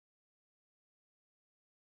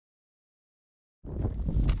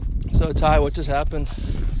Ty, what just happened?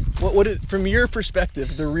 From your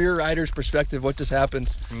perspective, the rear rider's perspective, what just happened?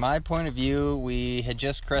 From my point of view, we had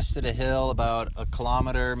just crested a hill about a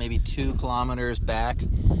kilometer, maybe 2 kilometers back,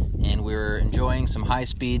 and we were enjoying some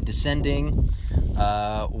high-speed descending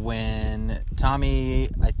when Tommy,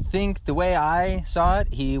 I think the way I saw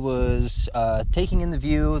it, he was taking in the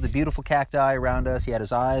view, the beautiful cacti around us. He had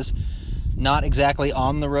his eyes not exactly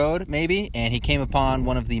on the road, maybe, and he came upon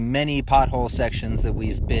one of the many pothole sections that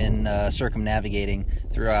we've been circumnavigating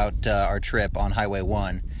throughout our trip on Highway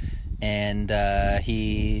 1. And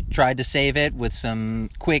he tried to save it with some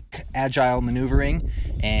quick, agile maneuvering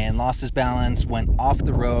and lost his balance, went off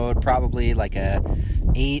the road, probably like a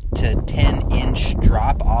 8 to 10 inch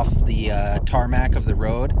drop off the tarmac of the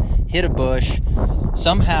road, hit a bush,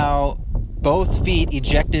 somehow both feet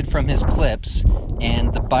ejected from his clips,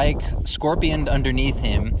 and the bike scorpioned underneath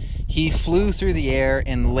him. He flew through the air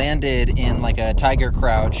and landed in like a tiger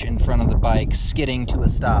crouch in front of the bike, skidding to a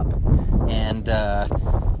stop. And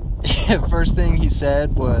first thing he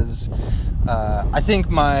said was, I think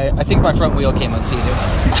my front wheel came unseated.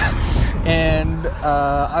 And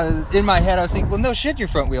in my head I was thinking, well, no shit, your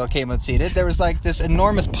front wheel came unseated. There was like this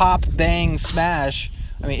enormous pop, bang, smash.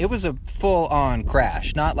 I mean, it was a full-on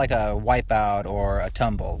crash, not like a wipeout or a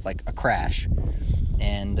tumble, like a crash.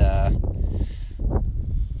 And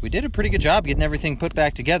we did a pretty good job getting everything put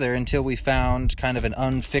back together until we found kind of an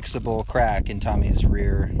unfixable crack in Tommy's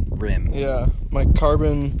rear rim. Yeah, my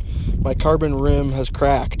carbon rim has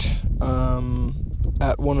cracked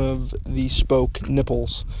at one of the spoke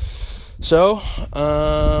nipples. So,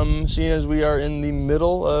 seeing as we are in the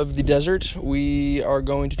middle of the desert, we are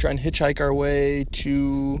going to try and hitchhike our way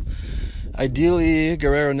to, ideally,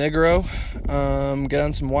 Guerrero Negro, get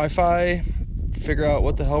on some Wi-Fi, figure out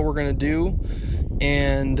what the hell we're going to do,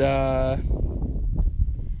 and, I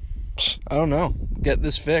don't know, get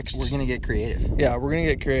this fixed. We're going to get creative. Yeah, we're going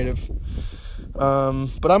to get creative.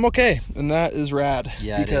 But I'm okay, and that is rad.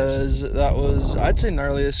 Yeah, because that was, I'd say,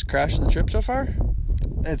 gnarliest crash of the trip so far.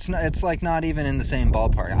 It's like not even in the same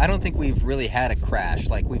ballpark. I don't think we've really had a crash.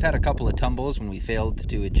 Like, we've had a couple of tumbles when we failed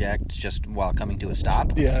to eject just while coming to a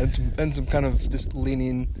stop. Yeah, and some kind of just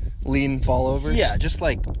lean fallovers. Yeah, just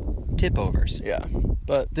like tip overs. Yeah,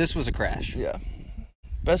 but this was a crash. Yeah,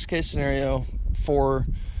 best case scenario for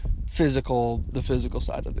the physical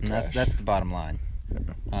side of the crash. And that's the bottom line. Yeah.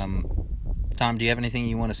 Tom, do you have anything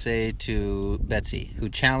you want to say to Betsy, who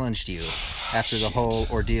challenged you after the whole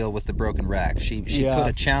ordeal with the broken rack? She put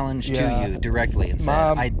a challenge to you directly and said,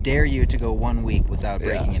 Mom, I dare you to go 1 week without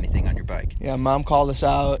breaking anything on your bike. Yeah, Mom called us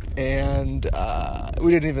out, and I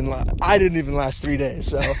didn't even last 3 days.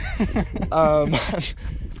 So,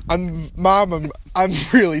 I'm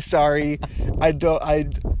really sorry. I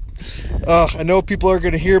know people are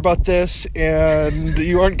going to hear about this, and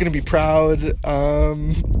you aren't going to be proud.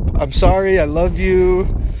 I'm sorry. I love you.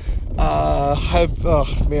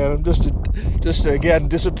 I'm just again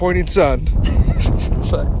disappointing son.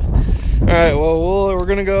 But all right, well, we're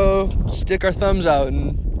gonna go stick our thumbs out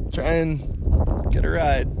and try and get a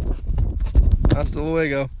ride. Hasta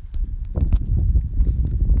luego.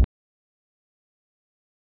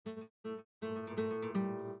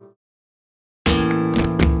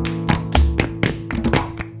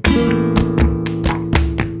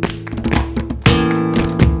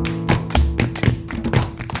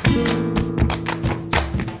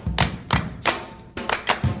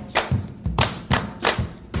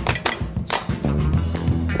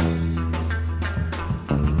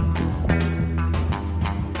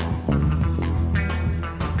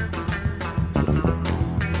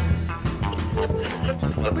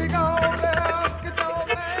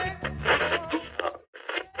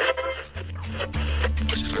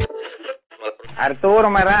 Arturo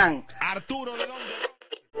Merán. Arturo, ¿de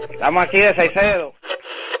dónde? Estamos aquí de Saicedo.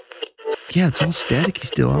 Yeah, it's all staticky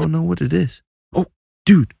still. I don't know what it is. Oh,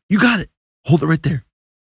 dude, you got it. Hold it right there.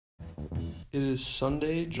 It is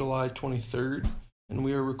Sunday, July 23rd, and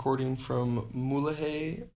we are recording from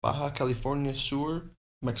Mulegé, Baja California Sur,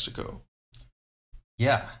 Mexico.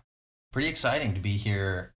 Yeah, pretty exciting to be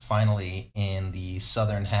here finally in the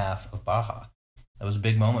southern half of Baja. That was a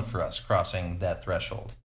big moment for us, crossing that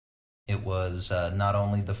threshold. It was not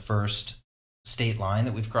only the first state line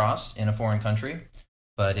that we've crossed in a foreign country,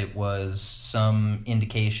 but it was some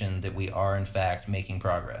indication that we are, in fact, making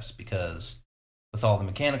progress, because with all the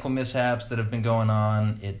mechanical mishaps that have been going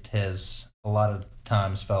on, it has a lot of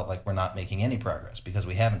times felt like we're not making any progress because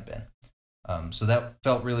we haven't been. So that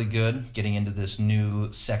felt really good, getting into this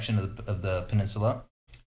new section of the peninsula.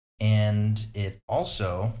 And it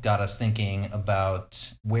also got us thinking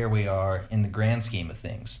about where we are in the grand scheme of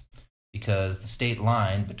things. because the state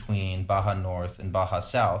line between Baja North and Baja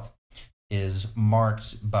South is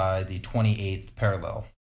marked by the 28th parallel,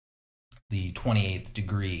 the 28th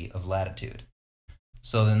degree of latitude.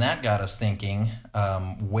 So then that got us thinking,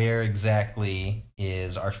 where exactly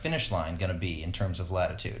is our finish line going to be in terms of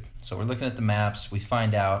latitude? So we're looking at the maps. We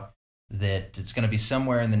find out that it's going to be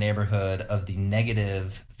somewhere in the neighborhood of the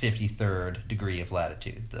negative 53rd degree of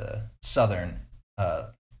latitude, the southern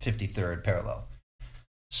 53rd parallel.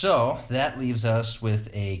 So that leaves us with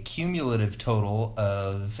a cumulative total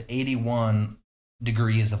of 81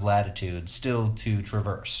 degrees of latitude still to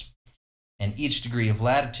traverse. And each degree of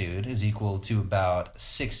latitude is equal to about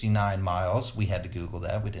 69 miles. We had to Google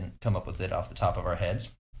that. We didn't come up with it off the top of our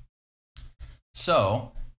heads.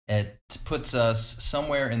 So it puts us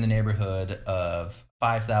somewhere in the neighborhood of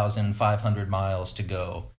 5,500 miles to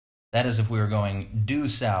go. That is if we were going due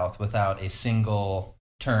south without a single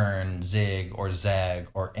turn, zig, or zag,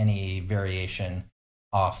 or any variation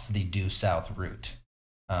off the due south route.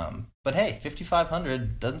 But hey,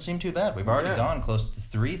 5,500 doesn't seem too bad. We've already gone close to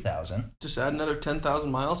 3,000. Just add another 10,000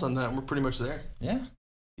 miles on that, and we're pretty much there. Yeah.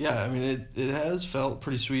 Yeah, I mean, it has felt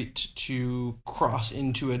pretty sweet to cross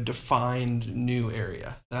into a defined new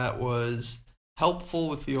area. That was helpful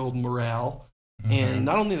with the old morale. Mm-hmm. And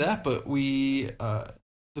not only that, but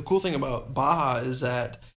the cool thing about Baja is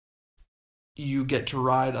that you get to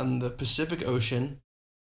ride on the Pacific Ocean,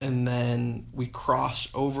 and then we cross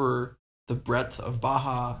over the breadth of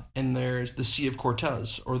Baja, and there's the Sea of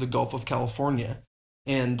Cortez, or the Gulf of California.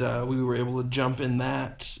 And we were able to jump in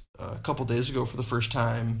that a couple days ago for the first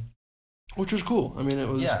time, which was cool. I mean, it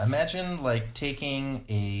was... Yeah, imagine like taking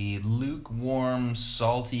a lukewarm,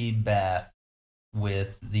 salty bath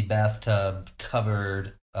with the bathtub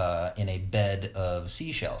covered in a bed of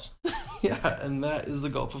seashells. Yeah, and that is the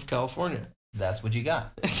Gulf of California. That's what you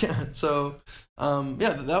got. Yeah, so,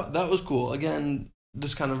 that was cool. Again,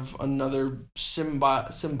 just kind of another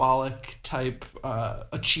symbolic type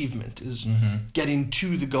achievement is getting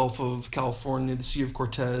to the Gulf of California, the Sea of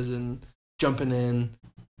Cortez, and jumping in.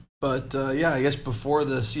 But yeah, I guess before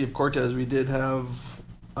the Sea of Cortez, we did have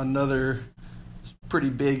another pretty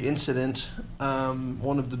big incident.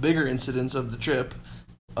 One of the bigger incidents of the trip.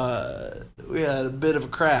 We had a bit of a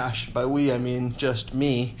crash. By we, I mean just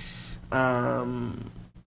me. And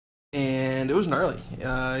it was gnarly.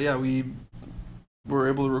 Yeah, we were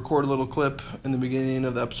able to record a little clip in the beginning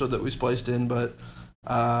of the episode that we spliced in, but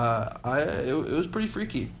it was pretty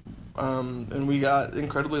freaky. And we got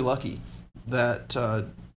incredibly lucky that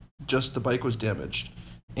just the bike was damaged.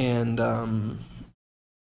 And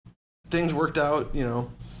things worked out, you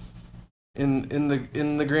know, in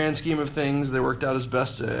the grand scheme of things, they worked out as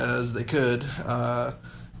best as they could.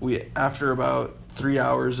 We, after about 3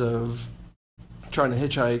 hours of trying to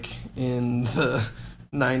hitchhike in the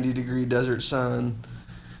 90-degree desert sun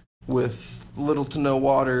with little to no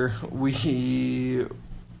water, we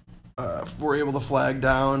were able to flag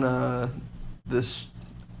down this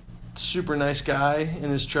super nice guy in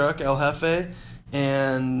his truck, El Jefe,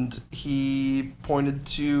 and he pointed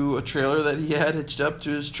to a trailer that he had hitched up to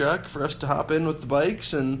his truck for us to hop in with the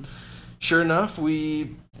bikes, and sure enough,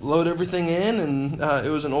 we load everything in, and it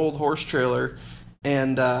was an old horse trailer,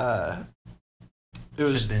 and it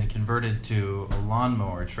was been converted to a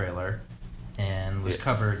lawnmower trailer and was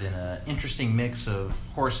covered in an interesting mix of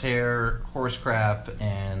horsehair, horse crap,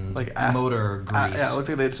 and like motor grease. Yeah, it looked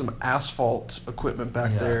like they had some asphalt equipment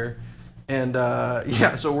back there. And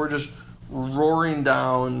so we're just roaring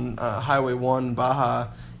down Highway 1 Baja,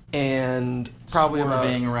 and probably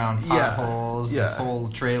swerving around potholes. Yeah. This whole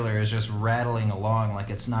trailer is just rattling along like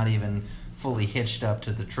it's not even fully hitched up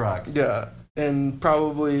to the truck. Yeah, and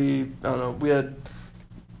probably, I don't know, we had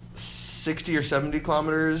 60 or 70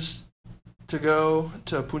 kilometers to go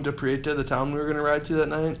to Punta Prieta, the town we were going to ride to that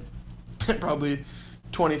night. Probably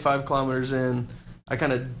 25 kilometers in, I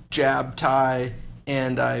kind of jab Ty,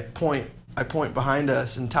 and I point behind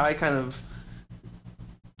us, and Ty kind of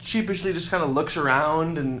sheepishly just kind of looks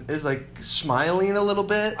around and is like smiling a little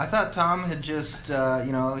bit. I thought Tom had just,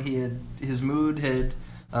 his mood had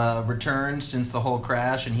returned since the whole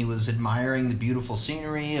crash, and he was admiring the beautiful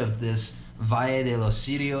scenery of this Valle de los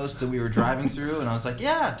Cirios that we were driving through, and I was like,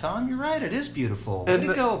 yeah, Tom, you're right, it is beautiful. Way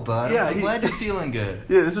to go, bud. Yeah, I'm glad you're feeling good.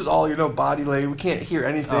 Yeah, this is all, body lay. We can't hear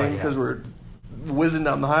anything because we're whizzing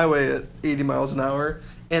down the highway at 80 miles an hour.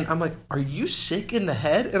 And I'm like, are you sick in the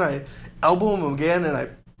head? And I elbow him again, and I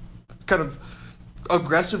kind of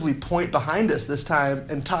aggressively point behind us this time,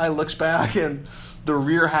 and Ty looks back, and the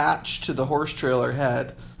rear hatch to the horse trailer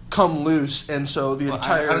had come loose, and so the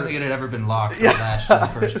entire... I don't think it had ever been locked or latched in the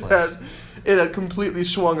first place. it had completely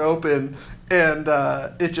swung open, and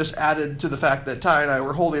it just added to the fact that Ty and I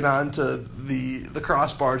were holding on to the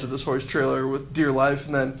crossbars of this horse trailer with dear life,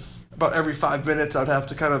 and then about every 5 minutes I'd have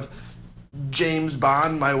to kind of James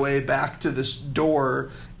Bond my way back to this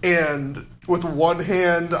door, and with one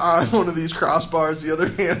hand on one of these crossbars, the other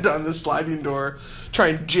hand on this sliding door, try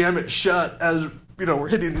and jam it shut as, you know, we're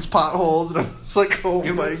hitting these potholes, and I was like, oh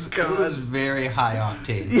my God. It was very high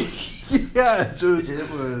octane. Yeah, It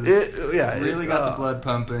really got the blood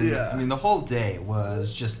pumping. Yeah. I mean, the whole day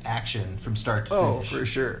was just action from start to finish. Oh, for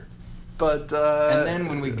sure. But and then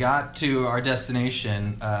when we got to our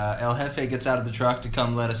destination, El Jefe gets out of the truck to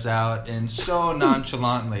come let us out, and so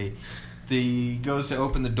nonchalantly, goes to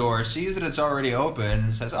open the door, sees that it's already open,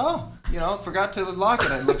 and says, "Oh, you know, forgot to lock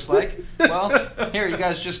it. It looks like. Well, here, you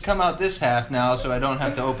guys just come out this half now, so I don't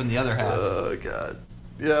have to open the other half." Oh God,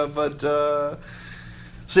 yeah, but so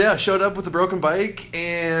yeah, showed up with a broken bike,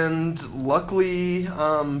 and luckily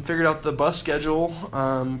figured out the bus schedule,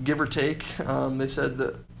 give or take. They said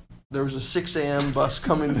that there was a 6 a.m. bus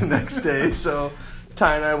coming the next day, so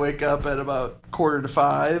Ty and I wake up at about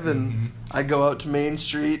 4:45, and I go out to Main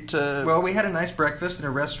Street to... Well, we had a nice breakfast in a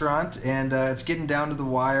restaurant, and it's getting down to the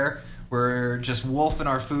wire. We're just wolfing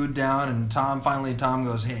our food down, and Tom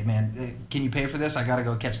goes, "Hey, man, can you pay for this? I got to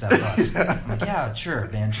go catch that bus." I'm like, "Yeah, sure,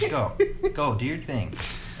 man, just go. Go, do your thing."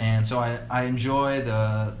 And so I enjoy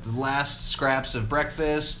the last scraps of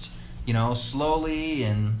breakfast, you know, slowly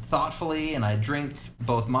and thoughtfully, and I drink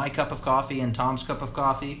both my cup of coffee and Tom's cup of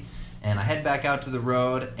coffee, and I head back out to the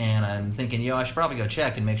road, and I'm thinking, I should probably go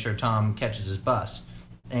check and make sure Tom catches his bus.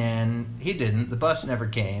 And he didn't. The bus never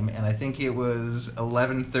came, and I think it was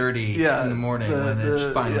 11:30 in the morning when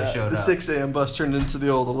it finally showed up. The 6 a.m. bus turned into the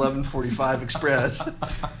old 11:45 Express.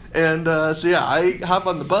 And so yeah, I hop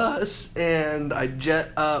on the bus, and I jet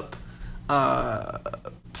up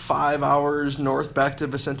 5 hours north back to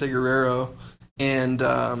Vicente Guerrero, and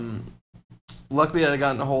luckily I had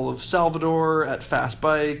gotten a hold of Salvador at Fast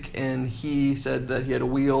Bike, and he said that he had a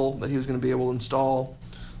wheel that he was going to be able to install.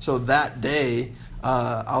 So that day,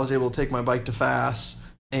 I was able to take my bike to Fast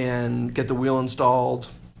and get the wheel installed.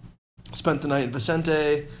 Spent the night in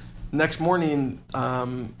Vicente. Next morning,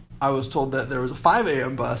 I was told that there was a 5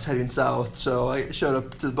 a.m. bus heading south, so I showed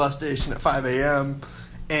up to the bus station at 5 a.m.,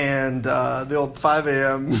 and the old 5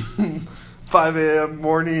 a.m. 5 a.m.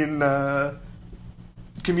 morning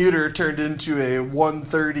commuter turned into a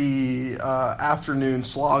 1:30 afternoon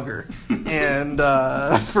slogger. And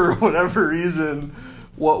for whatever reason,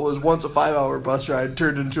 what was once a 5-hour bus ride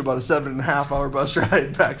turned into about a 7.5-hour bus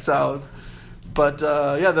ride back south. But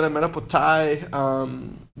then I met up with Ty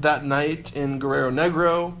that night in Guerrero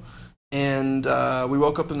Negro, and we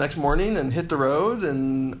woke up the next morning and hit the road,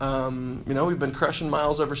 and we've been crushing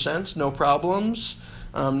miles ever since. No problems,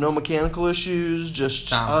 no mechanical issues, just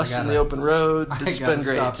Tom, us in the open road. It's been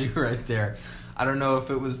great. Stop you right there. I don't know if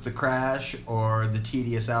it was the crash or the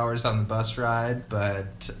tedious hours on the bus ride,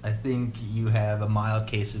 but I think you have a mild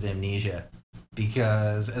case of amnesia,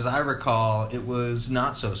 because as I recall, it was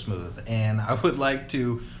not so smooth, and I would like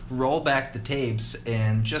to roll back the tapes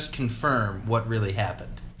and just confirm what really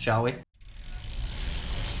happened. Shall we?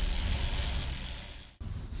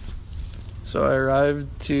 So I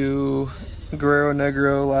arrived to Guerrero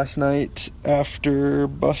Negro last night after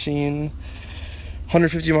busing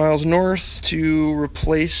 150 miles north to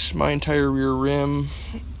replace my entire rear rim,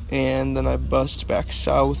 and then I bussed back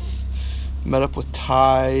south, met up with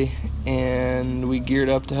Ty, and we geared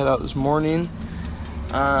up to head out this morning.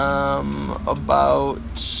 About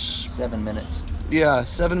 7 minutes. Yeah,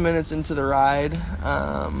 7 minutes into the ride,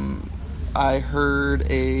 I heard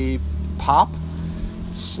a pop,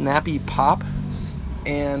 snappy pop,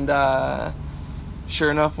 and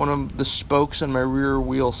sure enough, one of the spokes on my rear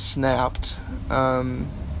wheel snapped.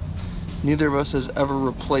 Neither of us has ever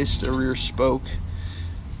replaced a rear spoke,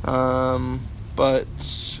 but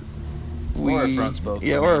we... Or a front spoke.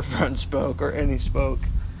 Yeah, or a front spoke, or any spoke.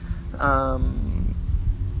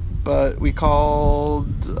 But we called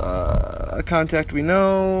a contact we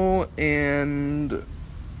know, and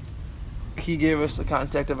he gave us the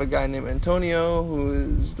contact of a guy named Antonio, who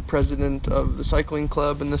is the president of the cycling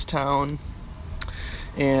club in this town.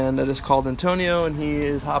 And I just called Antonio, and he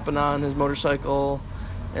is hopping on his motorcycle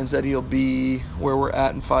and said he'll be where we're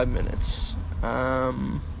at in 5 minutes.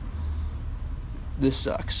 This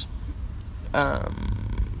sucks.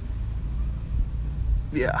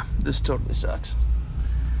 Yeah, this totally sucks.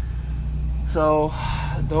 So,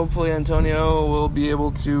 hopefully Antonio will be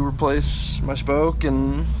able to replace my spoke,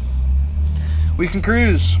 and we can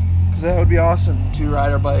cruise, because that would be awesome to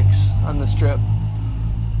ride our bikes on this trip.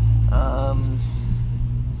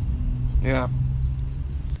 Yeah.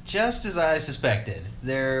 Just as I suspected,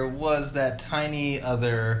 there was that tiny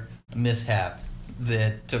other mishap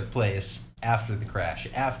that took place after the crash,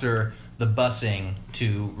 after the busing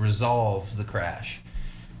to resolve the crash.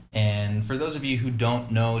 And for those of you who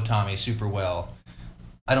don't know Tommy super well,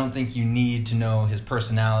 I don't think you need to know his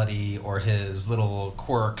personality or his little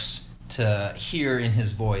quirks to hear in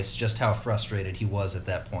his voice just how frustrated he was at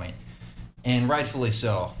that point. And rightfully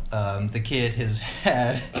so. The kid has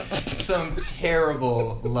had some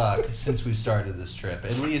terrible luck since we started this trip,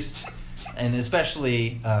 at least, and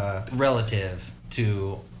especially relative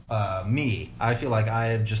to me. I feel like I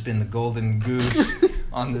have just been the golden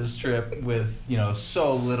goose on this trip with,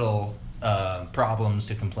 so little problems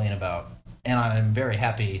to complain about. And I'm very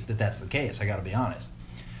happy that that's the case, I gotta be honest.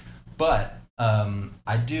 But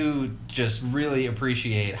I do just really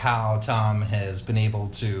appreciate how Tom has been able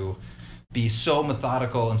to be so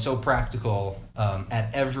methodical and so practical at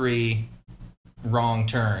every wrong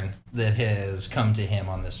turn that has come to him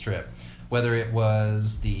on this trip. Whether it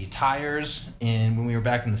was the tires when we were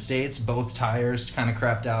back in the States, both tires kind of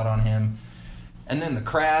crapped out on him. And then the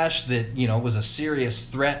crash that, was a serious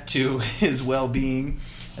threat to his well-being.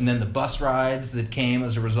 And then the bus rides that came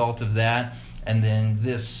as a result of that. And then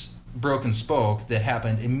this broken spoke that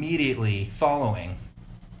happened immediately following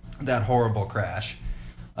that horrible crash.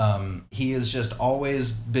 He has just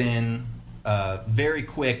always been very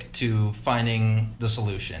quick to finding the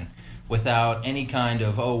solution without any kind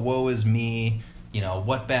of, oh, woe is me,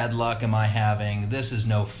 what bad luck am I having? This is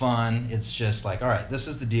no fun. It's just like, all right, this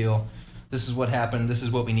is the deal. This is what happened. This is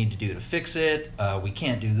what we need to do to fix it. We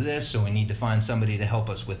can't do this, so we need to find somebody to help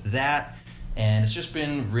us with that. And it's just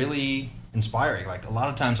been really inspiring. Like, a lot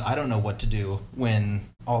of times I don't know what to do when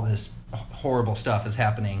all this horrible stuff is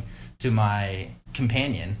happening to my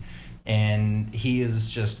companion, and he is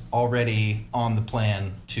just already on the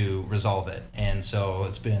plan to resolve it. And so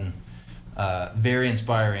it's been very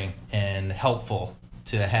inspiring and helpful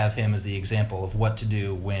to have him as the example of what to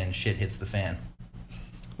do when shit hits the fan.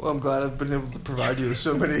 Well, I'm glad I've been able to provide you with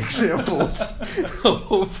so many examples.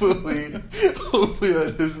 Hopefully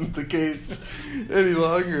that isn't the case any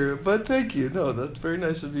longer. But thank you. No, that's very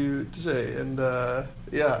nice of you to say. And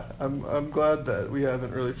I'm glad that we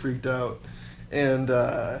haven't really freaked out. And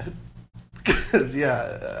because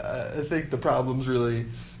I think the problems really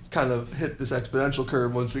kind of hit this exponential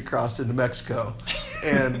curve once we crossed into Mexico.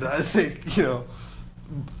 And I think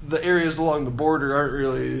the areas along the border aren't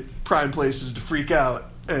really prime places to freak out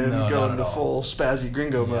and go into full spazzy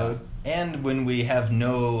gringo mode. And when we have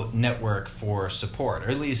no network for support, or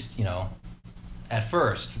at least, at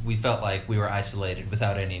first we felt like we were isolated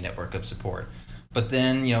without any network of support. But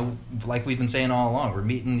then, like we've been saying all along, we're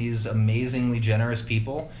meeting these amazingly generous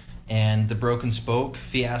people, and the broken spoke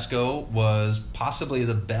fiasco was possibly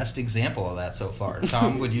the best example of that so far.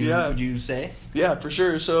 Tom, would you say? Yeah, for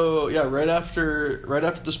sure. So right after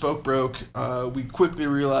the spoke broke, we quickly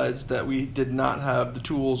realized that we did not have the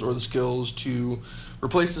tools or the skills to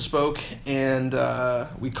replace the spoke, and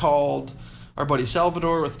we called our buddy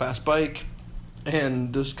Salvador with Fast Bike,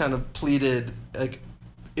 and just kind of pleaded, like,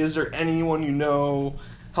 is there anyone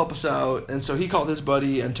help us out? And so he called his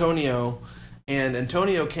buddy Antonio. And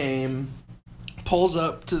Antonio pulls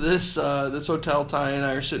up to this hotel Ty and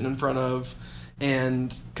I are sitting in front of,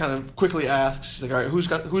 and kind of quickly asks, like, all right,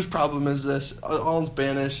 whose problem is this? All in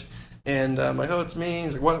Spanish. And I'm like, oh, it's me.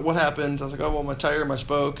 He's like, what happened? I was like, oh, well, my tire, my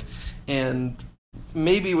spoke. And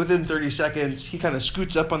maybe within 30 seconds, he kind of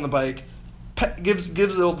scoots up on the bike, gives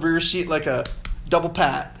the old rear seat like a double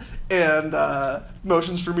pat, and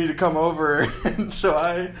motions for me to come over. And so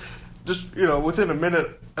I just, within a minute,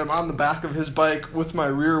 I'm on the back of his bike with my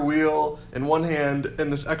rear wheel in one hand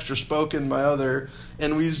and this extra spoke in my other,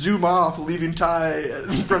 and we zoom off, leaving Ty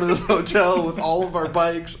in front of this hotel with all of our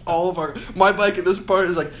bikes. My bike at this part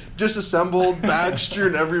is like disassembled, bags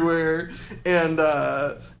strewn everywhere, and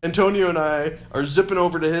Antonio and I are zipping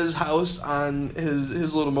over to his house on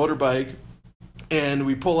his little motorbike, and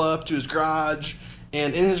we pull up to his garage,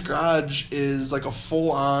 and in his garage is like a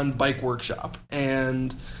full-on bike workshop,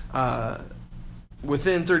 and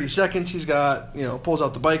within 30 seconds, he's got, pulls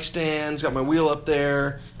out the bike stands, got my wheel up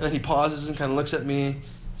there, and then he pauses and kind of looks at me.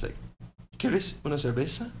 He's like, ¿Quieres una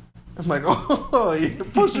cerveza? I'm like, oh,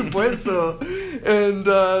 por supuesto. And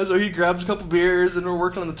so he grabs a couple beers, and we're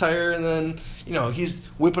working on the tire, and then, he's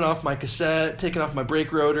whipping off my cassette, taking off my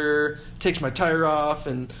brake rotor, takes my tire off,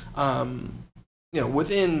 and,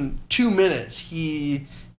 within 2 minutes, he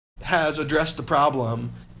has addressed the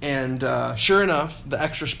problem, and sure enough, the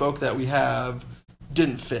extra spoke that we have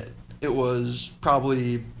didn't fit. It was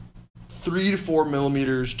probably 3 to 4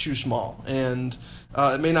 millimeters too small, and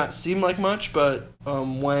It may not seem like much, but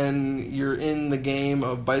when you're in the game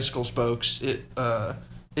of bicycle spokes, it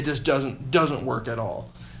just doesn't work at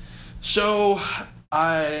all. So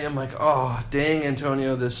I am like, oh dang,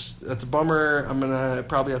 Antonio, that's a bummer. I'm gonna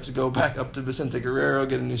probably have to go back up to Vicente Guerrero,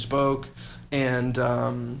 get a new spoke. And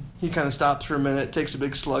he kind of stops for a minute, takes a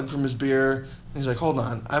big slug from his beer. He's like, hold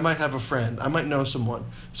on, I might have a friend. I might know someone.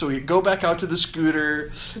 So we go back out to the scooter,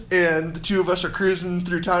 and the two of us are cruising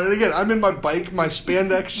through town. And again, I'm in my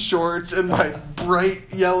spandex shorts, and my bright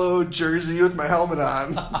yellow jersey with my helmet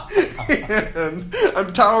on. And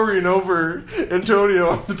I'm towering over Antonio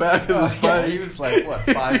on the back of this bike. He was like, what,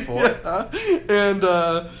 5'4"? Yeah. And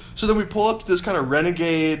so then we pull up to this kind of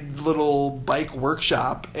renegade little bike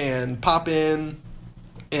workshop and pop in.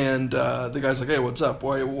 And the guy's like, hey, what's up?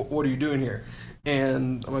 What are you doing here?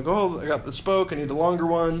 And I'm like, oh, I got the spoke. I need a longer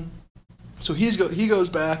one. So he goes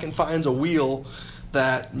back and finds a wheel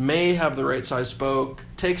that may have the right size spoke,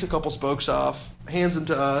 takes a couple spokes off, hands them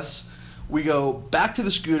to us. We go back to the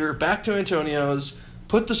scooter, back to Antonio's,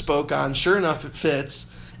 put the spoke on. Sure enough, it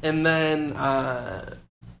fits. And then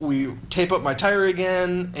we tape up my tire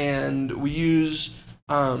again, and we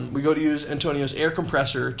go to use Antonio's air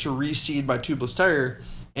compressor to reseed my tubeless tire,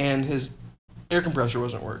 and his air compressor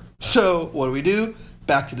wasn't working. So what do?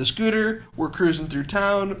 Back to the scooter. We're cruising through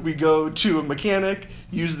town. We go to a mechanic,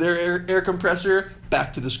 use their air compressor,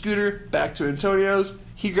 back to the scooter, back to Antonio's.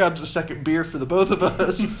 He grabs a second beer for the both of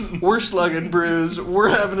us. We're slugging brews. We're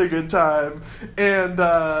having a good time. And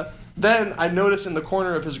then I notice in the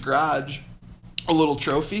corner of his garage a little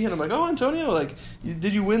trophy, and I'm like, oh, Antonio, like,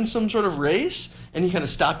 did you win some sort of race? And he kind of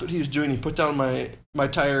stopped what he was doing. He put down my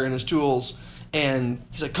tire and his tools, and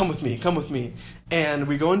he's like, come with me. And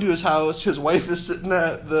we go into his house. His wife is sitting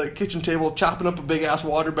at the kitchen table chopping up a big-ass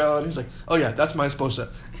watermelon. He's like, oh, yeah, that's my esposa.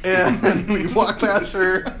 And we walk past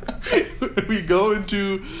her. We go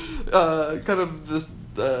into kind of this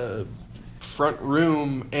front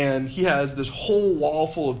room, and he has this whole wall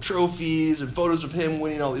full of trophies and photos of him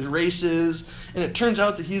winning all these races. And it turns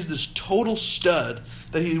out that he's this total stud,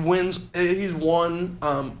 that he's won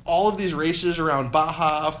all of these races around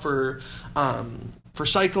Baja for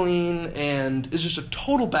cycling, and is just a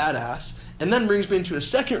total badass. And then brings me into a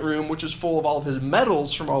second room, which is full of all of his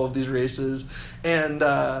medals from all of these races. And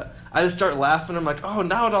I just start laughing. I'm like, oh,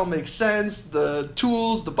 now it all makes sense. The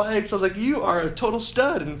tools, the bikes. I was like, you are a total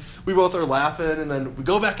stud. And we both are laughing. And then we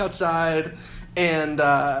go back outside, and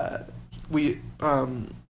we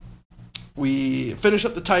finish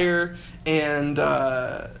up the tire. And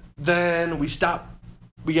then we stop.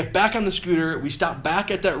 We get back on the scooter. We stop back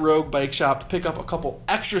at that Rogue bike shop to pick up a couple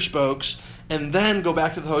extra spokes, and then go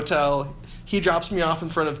back to the hotel. He drops me off in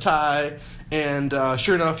front of Ty, and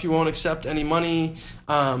sure enough, he won't accept any money,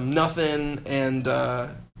 nothing. And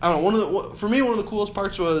I don't know. For me, one of the coolest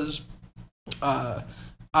parts was I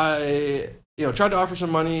tried to offer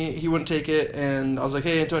some money. He wouldn't take it, and I was like,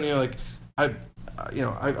 hey, Antonio, like I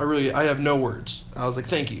have no words. I was like,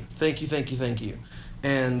 thank you.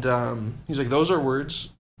 And he's like, those are words.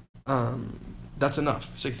 That's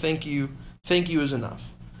enough. He's like, thank you is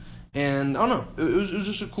enough. And I don't know, it was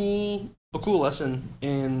just a cool lesson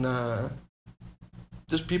in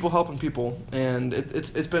just people helping people. And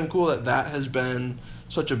it's been cool that has been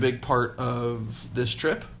such a big part of this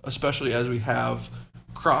trip, especially as we have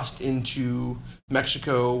crossed into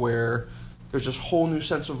Mexico, where there's this whole new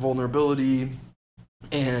sense of vulnerability.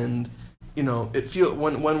 And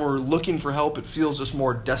when we're looking for help, it feels just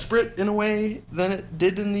more desperate in a way than it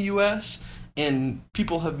did in the U.S. And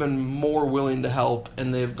people have been more willing to help,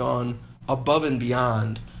 and they've gone above and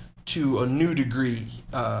beyond to a new degree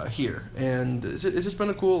here. And it's just been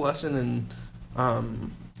a cool lesson.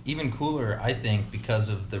 And even cooler, I think, because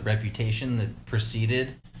of the reputation that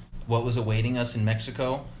preceded what was awaiting us in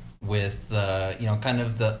Mexico, with kind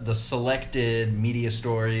of the selected media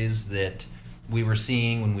stories that we were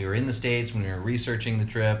seeing when we were in the States, when we were researching the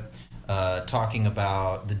trip, talking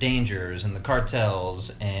about the dangers and the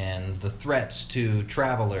cartels and the threats to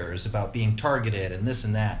travelers about being targeted and this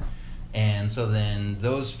and that. And so then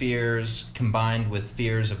those fears combined with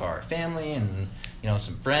fears of our family and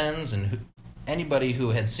some friends and anybody who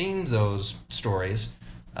had seen those stories,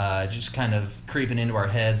 just kind of creeping into our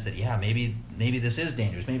heads that maybe this is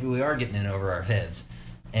dangerous, maybe we are getting in over our heads.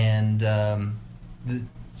 And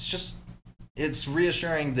it's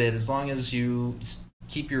reassuring that as long as you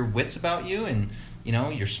keep your wits about you and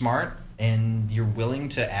you're smart and you're willing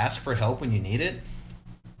to ask for help when you need it,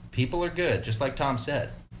 people are good, just like Tom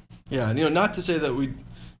said. Yeah, and not to say that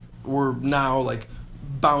we're now like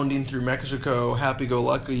bounding through Mexico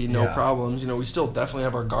happy-go-lucky, no problems. We still definitely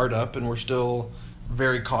have our guard up, and we're still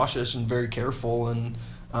very cautious and very careful, and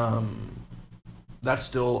that's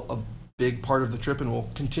still a big part of the trip and will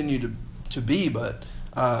continue to be. But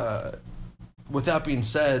with that being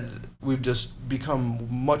said, we've just become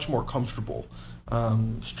much more comfortable.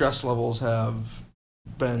 Stress levels have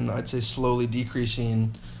been, I'd say, slowly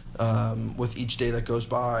decreasing with each day that goes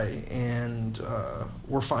by, and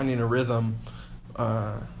we're finding a rhythm,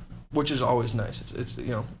 which is always nice. It's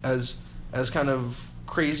as kind of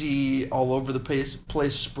crazy all over the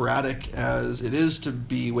place, sporadic as it is to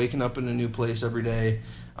be waking up in a new place every day.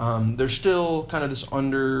 There's still kind of this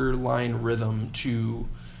underlying rhythm to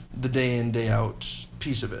the day in day out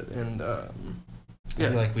piece of it, and I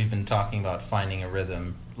feel like we've been talking about finding a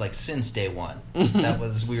rhythm like since day one.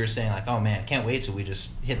 We were saying like, oh man, can't wait till we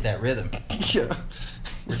just hit that rhythm. Yeah,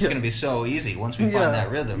 It's gonna be so easy once we find that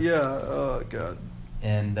rhythm. Yeah, oh god.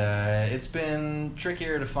 And it's been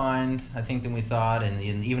trickier to find, I think, than we thought. And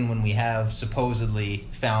even when we have supposedly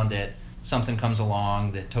found it, something comes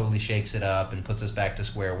along that totally shakes it up and puts us back to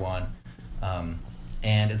square one.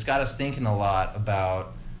 And it's got us thinking a lot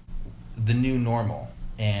about the new normal.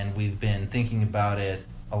 And we've been thinking about it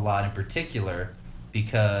a lot in particular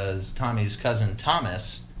because Tommy's cousin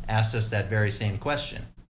Thomas asked us that very same question.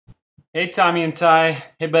 Hey, Tommy and Ty.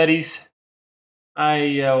 Hey, buddies.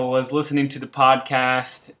 I was listening to the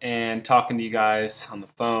podcast and talking to you guys on the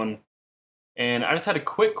phone, and I just had a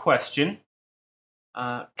quick question.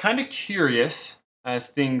 Kind of curious, as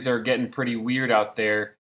things are getting pretty weird out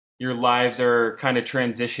there. Your lives are kind of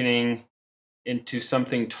transitioning into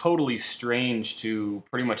something totally strange to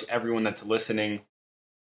pretty much everyone that's listening.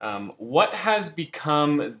 What has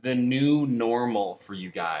become the new normal for you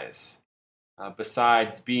guys?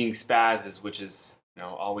 Besides being spazzes, which has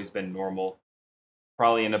always been normal.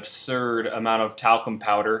 Probably an absurd amount of talcum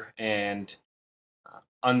powder and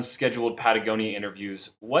unscheduled Patagonia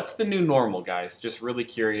interviews. What's the new normal, guys? Just really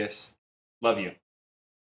curious. Love you.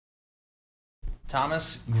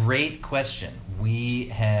 Thomas, great question. We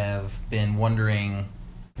have been wondering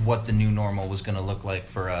what the new normal was going to look like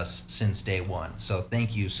for us since day one. So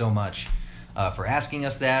thank you so much for asking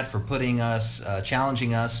us that, for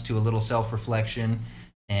challenging us to a little self-reflection.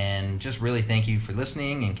 And just really thank you for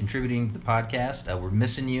listening and contributing to the podcast. We're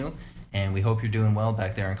missing you, and we hope you're doing well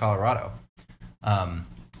back there in Colorado.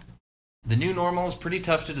 The new normal is pretty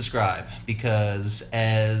tough to describe because,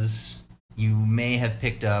 as you may have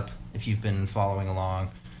picked up if you've been following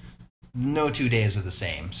along, no 2 days are the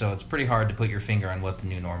same. So it's pretty hard to put your finger on what the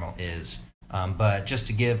new normal is. But just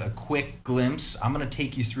to give a quick glimpse, I'm going to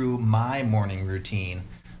take you through my morning routine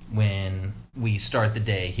when we start the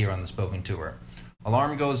day here on the Spoken Tour.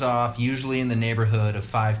 Alarm goes off, usually in the neighborhood of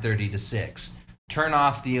 5:30 to 6. Turn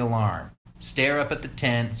off the alarm. Stare up at the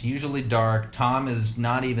tent. It's usually dark. Tom is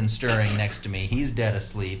not even stirring next to me. He's dead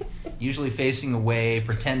asleep, usually facing away,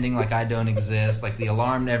 pretending like I don't exist, like the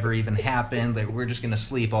alarm never even happened, like we're just going to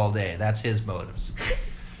sleep all day. That's his motives.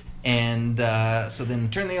 And so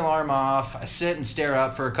then turn the alarm off. I sit and stare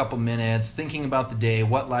up for a couple minutes, thinking about the day,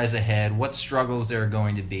 what lies ahead, what struggles there are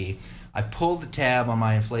going to be. I pull the tab on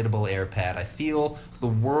my inflatable air pad. I feel the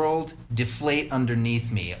world deflate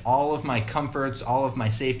underneath me. All of my comforts, all of my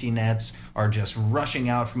safety nets are just rushing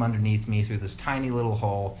out from underneath me through this tiny little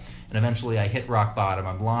hole. And eventually I hit rock bottom.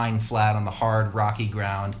 I'm lying flat on the hard, rocky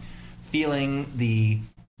ground, feeling the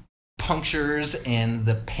punctures and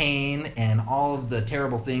the pain and all of the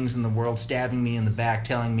terrible things in the world stabbing me in the back,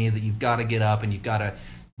 telling me that you've got to get up and you've got to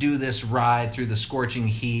do this ride through the scorching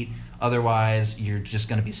heat. Otherwise, you're just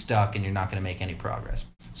going to be stuck and you're not going to make any progress.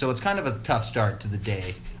 So it's kind of a tough start to the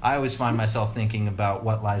day. I always find myself thinking about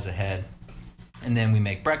what lies ahead. And then we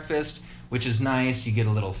make breakfast, which is nice. You get a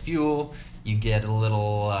little fuel. You get a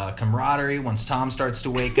little camaraderie once Tom starts to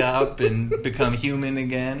wake up and become human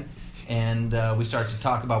again. And we start to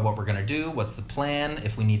talk about what we're going to do, what's the plan,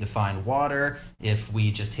 if we need to find water, if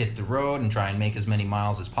we just hit the road and try and make as many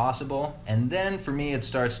miles as possible. And then for me, it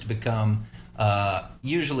starts to become,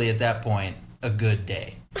 usually at that point, a good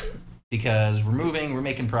day. Because we're moving, we're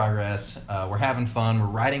making progress, we're having fun, we're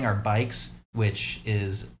riding our bikes, which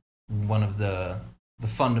is one of the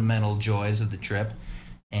fundamental joys of the trip.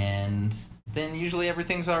 And then usually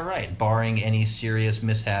everything's all right, barring any serious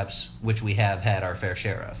mishaps, which we have had our fair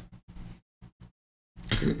share of.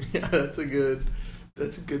 Yeah, that's a good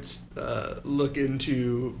look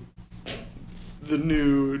into the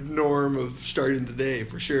new norm of starting the day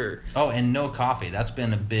for sure. Oh, and no coffee. That's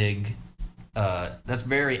been a big, that's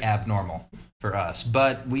very abnormal for us.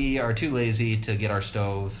 But we are too lazy to get our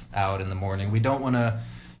stove out in the morning. We don't want to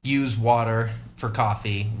use water for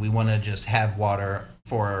coffee. We want to just have water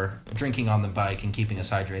for drinking on the bike and keeping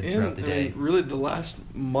us hydrated throughout the day. And really the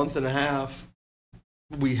last month and a half,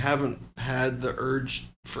 we haven't had the urge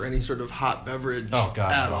for any sort of hot beverage Oh,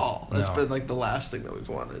 God, at no. all. That's No. been like the last thing that we've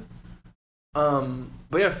wanted.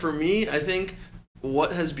 But yeah, for me, I think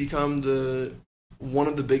what has become one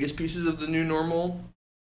of the biggest pieces of the new normal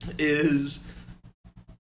is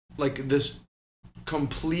like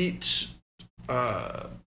complete uh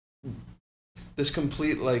this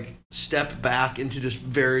complete like step back into just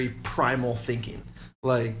very primal thinking.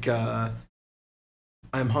 Like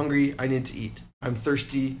I'm hungry, I need to eat. I'm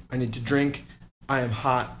thirsty, I need to drink. I am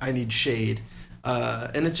hot, I need shade.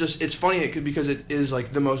 And it's funny because it is like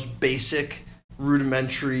the most basic,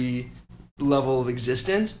 rudimentary level of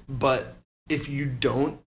existence. But if you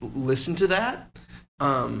don't listen to that,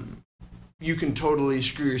 you can totally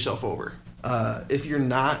screw yourself over. If you're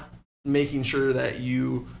not making sure that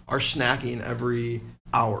you are snacking every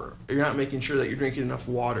hour, you're not making sure that you're drinking enough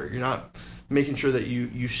water, you're not making sure that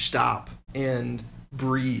you stop and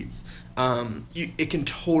breathe, it can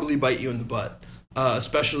totally bite you in the butt.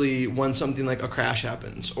 Especially when something like a crash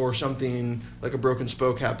happens, or something like a broken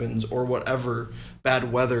spoke happens, or whatever,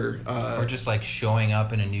 bad weather. Or just like showing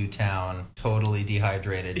up in a new town, totally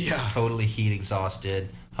dehydrated, totally heat exhausted,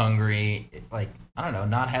 hungry, like, I don't know,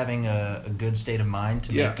 not having a good state of mind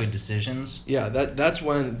to make good decisions. Yeah, that's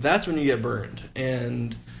when you get burned,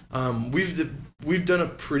 and we've done a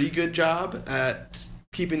pretty good job at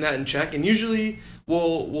keeping that in check. And usually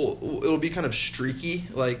it'll be kind of streaky,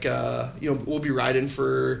 like we'll be riding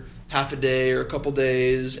for half a day or a couple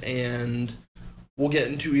days, and we'll get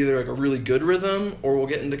into either like a really good rhythm, or we'll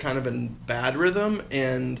get into kind of a bad rhythm.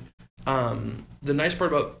 And the nice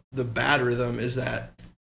part about the bad rhythm is that,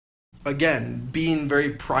 again, being very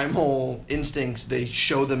primal instincts, they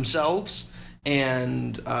show themselves,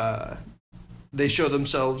 and they show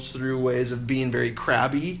themselves through ways of being very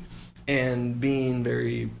crabby and being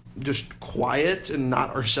very just quiet and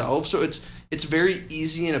not ourselves. So it's very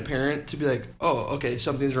easy and apparent to be like, oh, okay,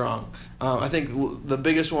 something's wrong. I think the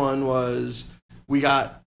biggest one was we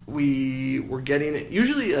were getting,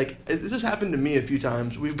 usually, like, this has happened to me a few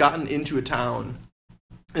times. We've gotten into a town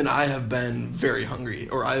and I have been very hungry,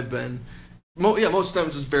 or I've been, most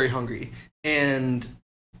times it's very hungry. And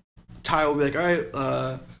Ty will be like, all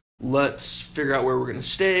right, let's figure out where we're going to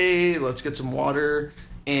stay. Let's get some water.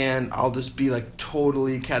 And I'll just be like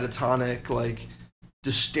totally catatonic, like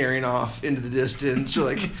just staring off into the distance, or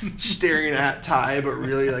like staring at Ty, but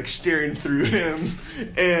really like staring through him.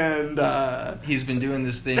 And he's been doing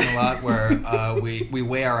this thing a lot where we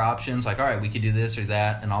weigh our options, like, all right, we could do this or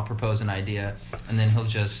that, and I'll propose an idea, and then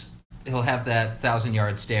he'll have that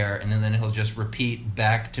 1,000-yard stare, and then he'll just repeat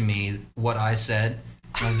back to me what I said.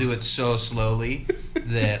 And I'll do it so slowly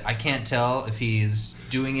that I can't tell if he's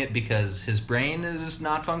doing it because his brain is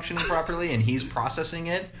not functioning properly and he's processing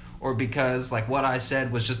it, or because like what I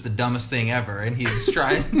said was just the dumbest thing ever and he's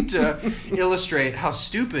trying to illustrate how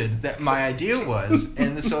stupid that my idea was.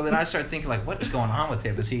 And so then I start thinking, like, what is going on with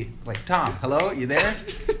him? Is he like, Tom, hello, you there?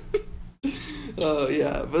 Oh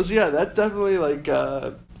yeah, but yeah, that's definitely like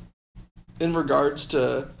in regards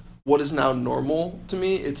to what is now normal to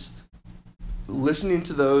me, it's listening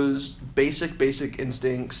to those basic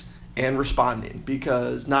instincts and responding,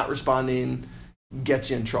 because not responding gets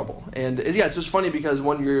you in trouble. And yeah, it's just funny because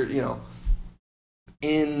when you're, when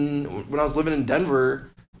I was living in Denver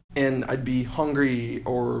and I'd be hungry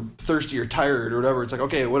or thirsty or tired or whatever, it's like,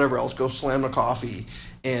 okay, whatever, I'll just go slam a coffee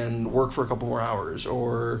and work for a couple more hours.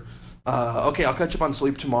 Or, okay, I'll catch up on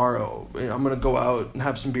sleep tomorrow. I'm going to go out and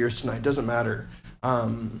have some beers tonight. Doesn't matter.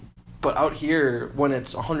 But out here, when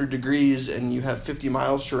it's 100 degrees and you have 50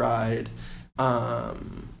 miles to ride,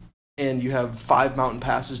 and you have 5 mountain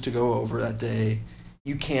passes to go over that day,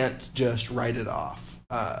 you can't just write it off.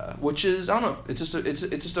 Which is, I don't know, it's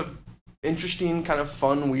just a interesting, kind of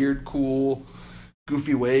fun, weird, cool,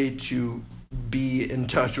 goofy way to be in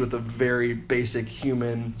touch with a very basic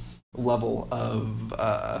human level of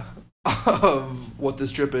what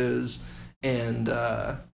this trip is and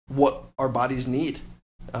what our bodies need.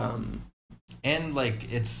 And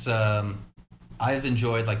like it's I've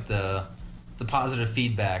enjoyed like the positive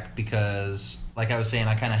feedback, because like I was saying,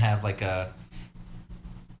 I kind of have like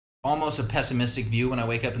almost a pessimistic view when I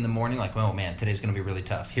wake up in the morning, like, oh man, today's going to be really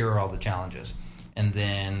tough. Here are all the challenges. And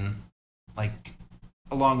then like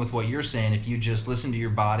along with what you're saying, if you just listen to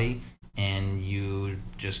your body and you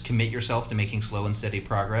just commit yourself to making slow and steady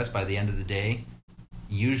progress, by the end of the day,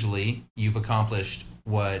 usually you've accomplished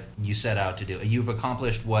what you set out to do. You've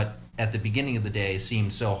accomplished what at the beginning of the day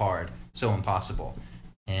seemed so hard, so impossible.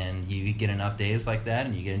 And you get enough days like that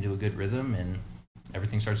and you get into a good rhythm and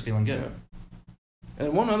everything starts feeling good. Yeah.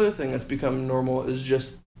 And one other thing that's become normal is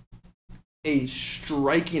just a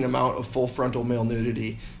striking amount of full frontal male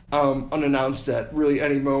nudity, unannounced at really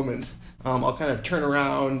any moment. I'll kind of turn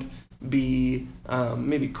around, be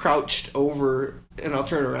maybe crouched over, and I'll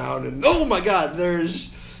turn around and, oh my God,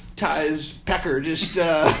 there's Ty's pecker just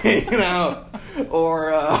hanging out.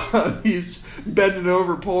 Or he's bending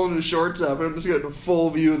over, pulling his shorts up, and I'm just getting a full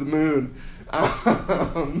view of the moon.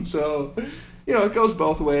 So, it goes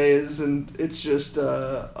both ways, and it's just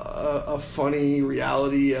a funny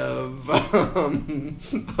reality of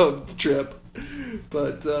the trip.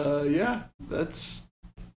 But yeah, that's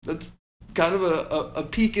kind of a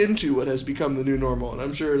peek into what has become the new normal, and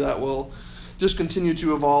I'm sure that will just continue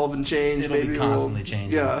to evolve and change. It'll be constantly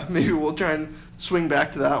changing. Yeah, maybe we'll try and swing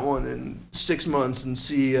back to that one in 6 months and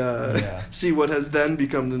see what has then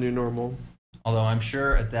become the new normal. Although I'm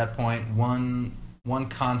sure at that point, one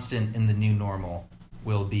constant in the new normal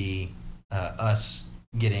will be us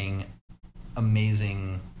getting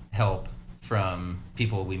amazing help from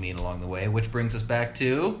people we meet along the way, which brings us back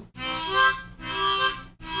to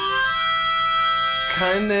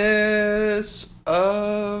kindness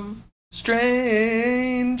of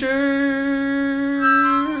strangers.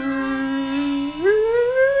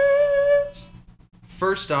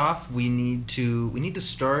 First off, we need to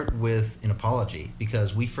start with an apology,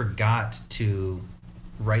 because we forgot to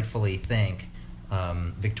rightfully thank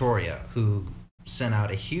Victoria, who sent out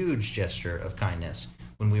a huge gesture of kindness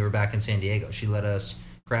when we were back in San Diego. She let us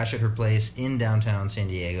crash at her place in downtown San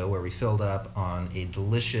Diego, where we filled up on a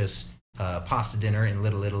delicious pasta dinner in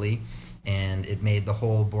Little Italy, and it made the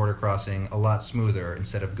whole border crossing a lot smoother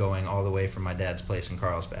instead of going all the way from my dad's place in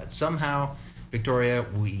Carlsbad. Somehow, Victoria,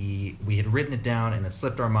 we had written it down and it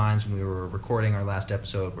slipped our minds when we were recording our last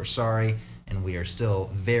episode. We're sorry, and we are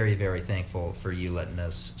still very, very thankful for you letting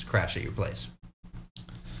us crash at your place.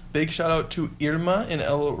 Big shout out to Irma in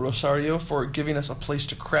El Rosario for giving us a place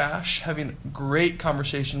to crash, having great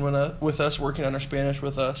conversation with us, working on our Spanish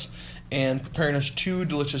with us, and preparing us 2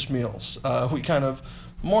 delicious meals. We kind of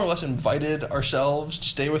more or less invited ourselves to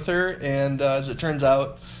stay with her, and as it turns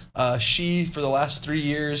out, she, for the last 3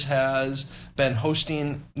 years, has been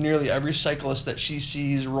hosting nearly every cyclist that she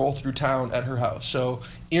sees roll through town at her house. So,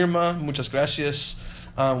 Irma, muchas gracias.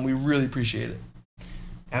 We really appreciate it.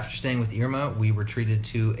 After staying with Irma, we were treated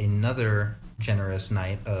to another generous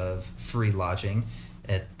night of free lodging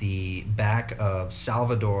at the back of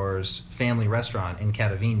Salvador's family restaurant in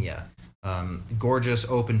Catavina. Gorgeous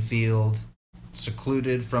open field,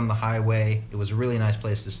 secluded from the highway. It was a really nice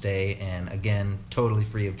place to stay, and again, totally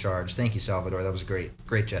free of charge. Thank you, Salvador. That was a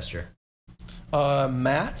great gesture.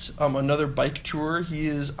 Matt, another bike tour. He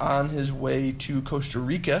is on his way to Costa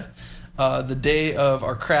Rica. The day of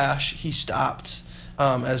our crash, he stopped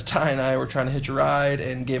as Ty and I were trying to hitch a ride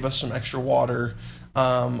and gave us some extra water.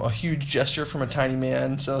 A huge gesture from a tiny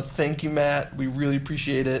man. So thank you, Matt. We really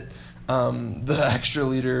appreciate it. The extra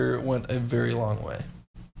liter went a very long way.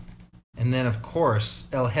 And then, of course,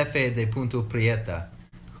 El Jefe de Punto Prieta,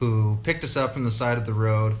 who picked us up from the side of the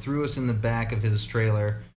road, threw us in the back of his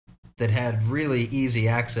trailer that had really easy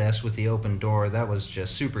access with the open door. That was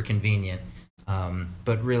just super convenient.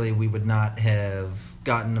 But really, we would not have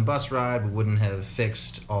gotten a bus ride. We wouldn't have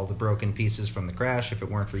fixed all the broken pieces from the crash if it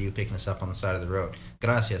weren't for you picking us up on the side of the road.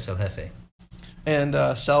 Gracias, El Jefe. And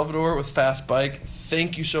Salvador with Fast Bike,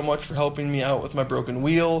 thank you so much for helping me out with my broken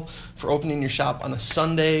wheel, for opening your shop on a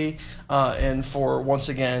Sunday, and for, once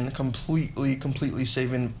again, completely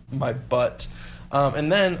saving my butt.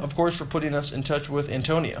 And then, of course, for putting us in touch with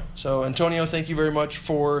Antonio. So, Antonio, thank you very much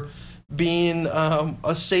for being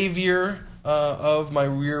a savior of my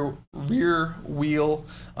rear wheel.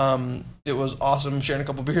 It was awesome sharing a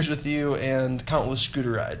couple beers with you and countless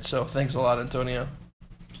scooter rides. So, thanks a lot, Antonio.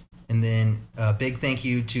 And then a big thank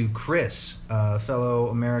you to Chris, a fellow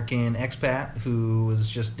American expat who was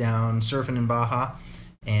just down surfing in Baja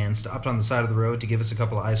and stopped on the side of the road to give us a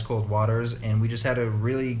couple of ice-cold waters. And we just had a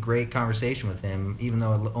really great conversation with him, even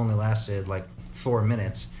though it only lasted like 4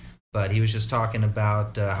 minutes. But he was just talking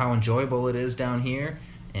about how enjoyable it is down here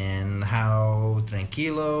and how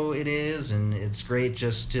tranquilo it is, and it's great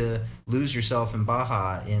just to lose yourself in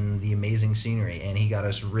Baja in the amazing scenery. And he got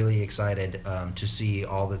us really excited to see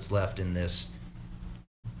all that's left in this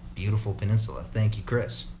beautiful peninsula. Thank you,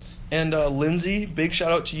 Chris. And Lindsay, big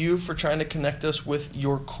shout out to you for trying to connect us with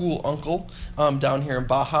your cool uncle down here in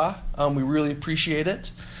Baja. We really appreciate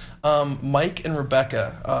it. Mike and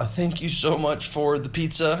Rebecca, thank you so much for the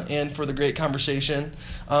pizza and for the great conversation.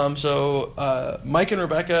 Mike and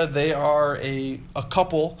Rebecca, they are a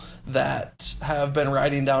couple that have been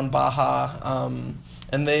riding down Baja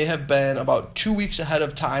and they have been about 2 weeks ahead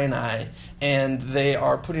of Ty and I, and they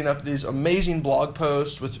are putting up these amazing blog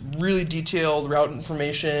posts with really detailed route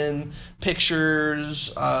information,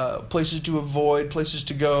 pictures, places to avoid, places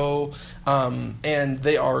to go, and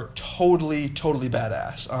they are totally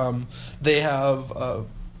badass. They have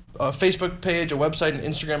a Facebook page, a website, an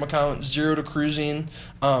Instagram account, Zero to Cruising.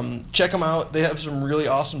 Check them out. They have some really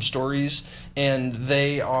awesome stories, and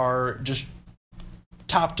they are just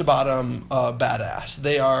top to bottom badass.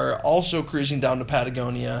 They are also cruising down to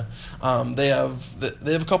Patagonia. They have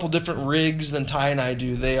a couple different rigs than Ty and I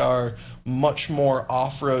do. They are much more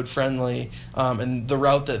off-road friendly, and the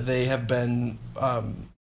route that they have been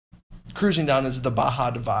cruising down is the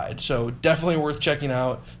Baja Divide. So definitely worth checking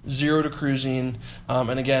out. Zero to Cruising.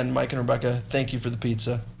 And again, Mike and Rebecca, thank you for the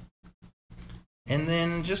pizza. And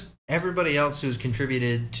then just everybody else who's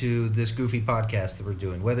contributed to this goofy podcast that we're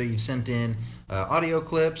doing, whether you've sent in audio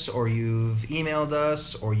clips, or you've emailed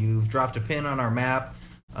us, or you've dropped a pin on our map,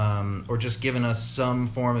 or just given us some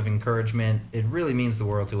form of encouragement. It really means the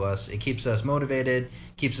world to us. It keeps us motivated,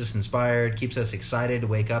 keeps us inspired, keeps us excited to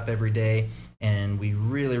wake up every day. And we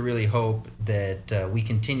really hope that we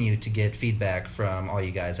continue to get feedback from all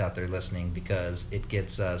you guys out there listening, because it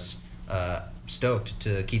gets us stoked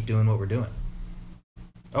to keep doing what we're doing.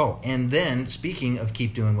 Oh, and then, speaking of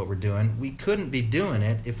keep doing what we're doing, we couldn't be doing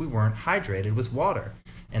it if we weren't hydrated with water.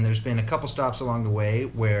 And there's been a couple stops along the way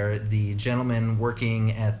where the gentlemen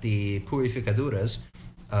working at the Purificaduras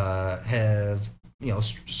have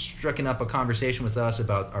strucken up a conversation with us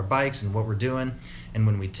about our bikes and what we're doing. And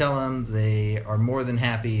when we tell them, they are more than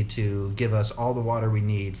happy to give us all the water we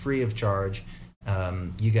need free of charge.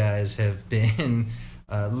 You guys have been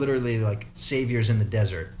literally like saviors in the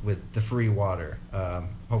desert with the free water.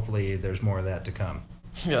 Hopefully there's more of that to come.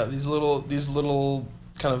 Yeah, these little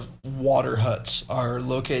kind of water huts are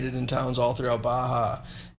located in towns all throughout Baja,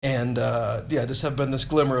 and just have been this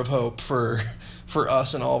glimmer of hope for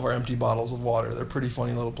us and all of our empty bottles of water. They're pretty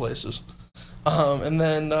funny little places. And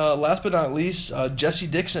then last but not least, Jesse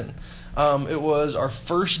Dixon. It was our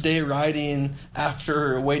first day riding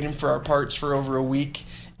after waiting for our parts for over a week,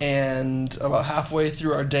 and about halfway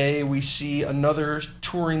through our day we see another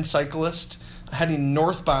touring cyclist heading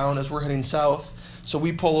northbound as we're heading south. So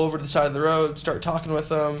we pull over to the side of the road, start talking with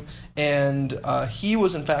him, and he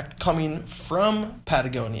was in fact coming from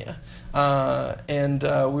Patagonia. And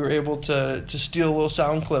we were able to steal a little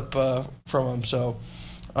sound clip from him. So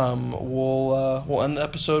we'll end the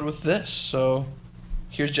episode with this. So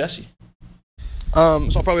here's Jesse. So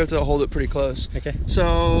I'll probably have to hold it pretty close. Okay.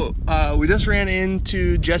 So we just ran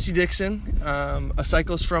into Jesse Dixon, a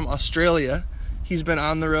cyclist from Australia. He's been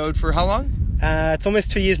on the road for how long? It's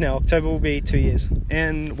almost 2 years now. October will be 2 years.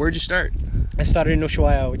 And where'd you start? I started in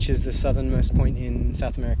Ushuaia, which is the southernmost point in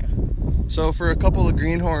South America. So for a couple of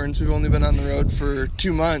greenhorns who've only been on the road for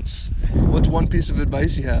 2 months, what's one piece of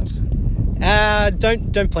advice you have?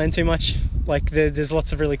 Don't plan too much. Like there's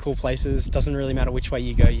lots of really cool places. Doesn't really matter which way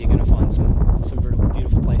you go, you're gonna find some really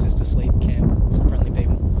beautiful places to sleep, camp, some friendly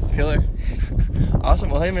people. Killer. Awesome.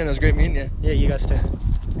 Well, hey man, it was great meeting you. Yeah, you guys too.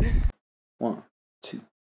 1, 2,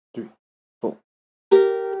 3, 4.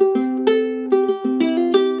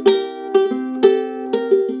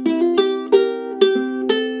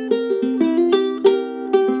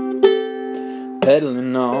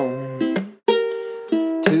 Pedaling on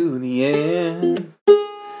to the end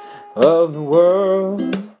of the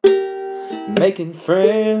world, making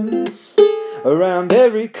friends around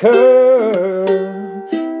every curve,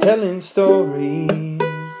 telling stories,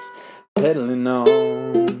 pedaling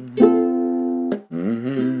on.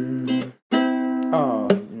 Oh,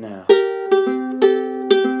 now.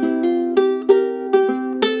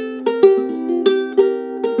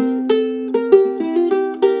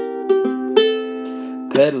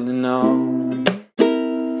 Pedaling on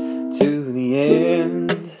to the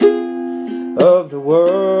end of the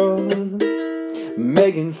world,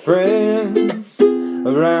 making friends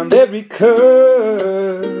around every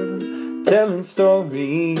curve, telling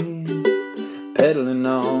stories, pedaling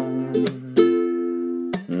on.